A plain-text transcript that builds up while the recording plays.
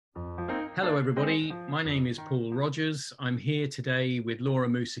Hello, everybody. My name is Paul Rogers. I'm here today with Laura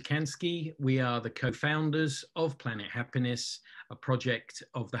Musikansky. We are the co-founders of Planet Happiness, a project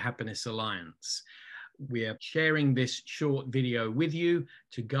of the Happiness Alliance. We are sharing this short video with you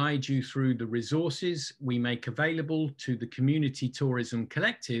to guide you through the resources we make available to the Community Tourism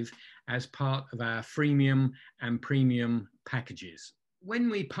Collective as part of our freemium and premium packages.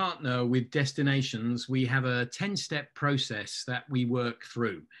 When we partner with destinations, we have a 10-step process that we work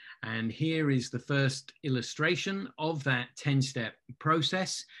through. And here is the first illustration of that 10-step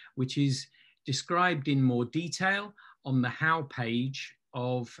process, which is described in more detail on the How page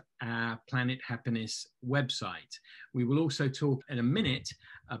of our Planet Happiness website. We will also talk in a minute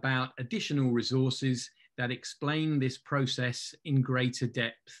about additional resources that explain this process in greater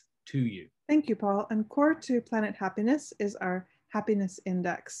depth to you. Thank you, Paul. And core to Planet Happiness is our Happiness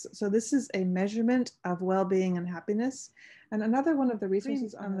Index. So this is a measurement of well-being and happiness. And another one of the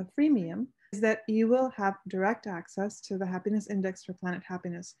resources on the freemium is that you will have direct access to the Happiness Index for Planet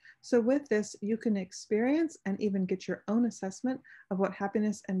Happiness. So with this, you can experience and even get your own assessment of what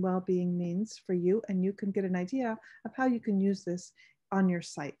happiness and well-being means for you, and you can get an idea of how you can use this on your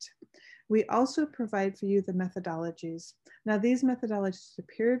site. We also provide for you the methodologies. Now, these methodologies are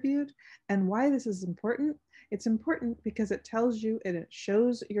peer-reviewed, and why this is important? It's important because it tells you and it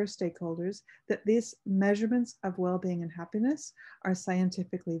shows your stakeholders that these measurements of well-being and happiness are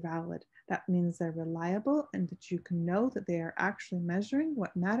scientifically valid. That means they're reliable and that you can know that they are actually measuring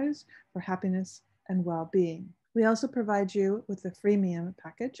what matters for happiness and well-being. We also provide you with the freemium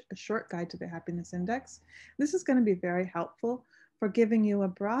package, a short guide to the Happiness Index. This is going to be very helpful for giving you a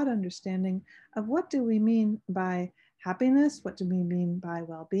broad understanding of what do we mean by happiness, what do we mean by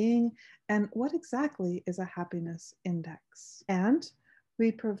well-being, and what exactly is a happiness index. And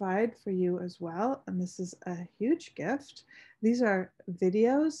we provide for you as well, and this is a huge gift, these are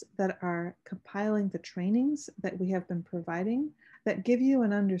videos that are compiling the trainings that we have been providing that give you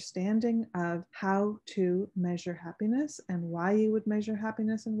an understanding of how to measure happiness and why you would measure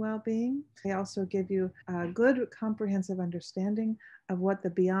happiness and well-being. They also give you a good comprehensive understanding of what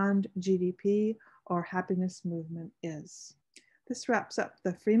the Beyond GDP or happiness movement is. This wraps up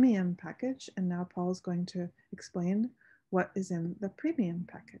the freemium package, and now Paul is going to explain what is in the premium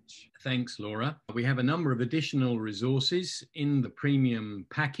package. Thanks, Laura. We have a number of additional resources in the premium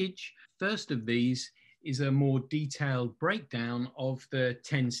package. First of these is a more detailed breakdown of the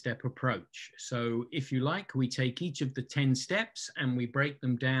 10-step approach. So if you like, we take each of the 10 steps and we break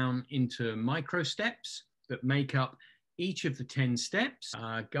them down into micro steps that make up each of the 10 steps,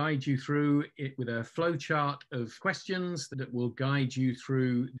 guide you through it with a flow chart of questions that will guide you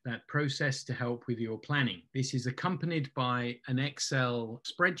through that process to help with your planning. This is accompanied by an Excel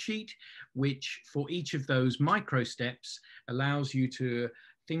spreadsheet, which for each of those micro steps allows you to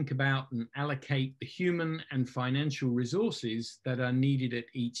think about and allocate the human and financial resources that are needed at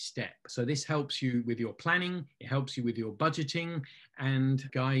each step. So this helps you with your planning, it helps you with your budgeting, and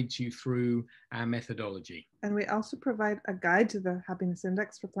guides you through our methodology. And we also provide a guide to the Happiness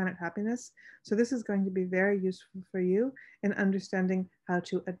Index for Planet Happiness. So this is going to be very useful for you in understanding how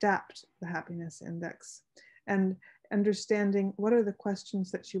to adapt the Happiness Index and understanding what are the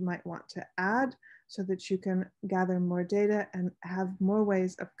questions that you might want to add so that you can gather more data and have more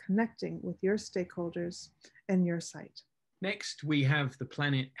ways of connecting with your stakeholders and your site. Next, we have the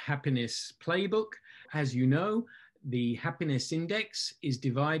Planet Happiness Playbook. As you know, the Happiness Index is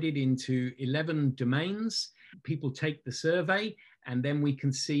divided into 11 domains. People take the survey, and then we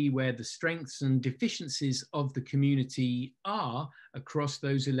can see where the strengths and deficiencies of the community are across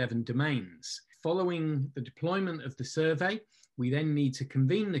those 11 domains. Following the deployment of the survey, we then need to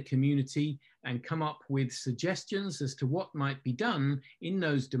convene the community and come up with suggestions as to what might be done in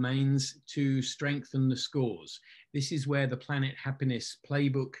those domains to strengthen the scores. This is where the Planet Happiness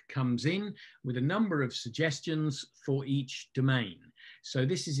Playbook comes in with a number of suggestions for each domain. So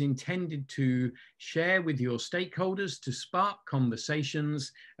this is intended to share with your stakeholders to spark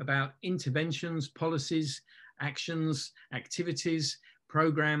conversations about interventions, policies, actions, activities,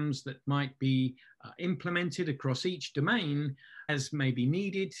 programs that might be implemented across each domain as may be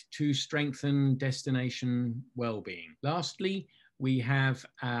needed to strengthen destination well-being. Lastly, we have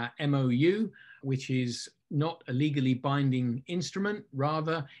our MOU, which is not a legally binding instrument.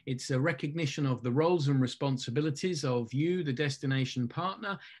 Rather, it's a recognition of the roles and responsibilities of you, the destination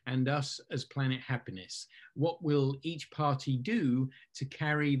partner, and us as Planet Happiness. What will each party do to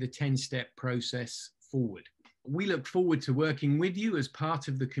carry the 10-step process forward? We look forward to working with you as part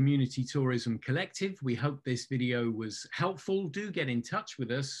of the Community Tourism Collective. We hope this video was helpful. Do get in touch with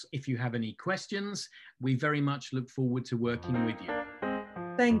us if you have any questions. We very much look forward to working with you.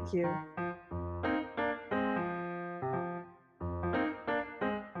 Thank you.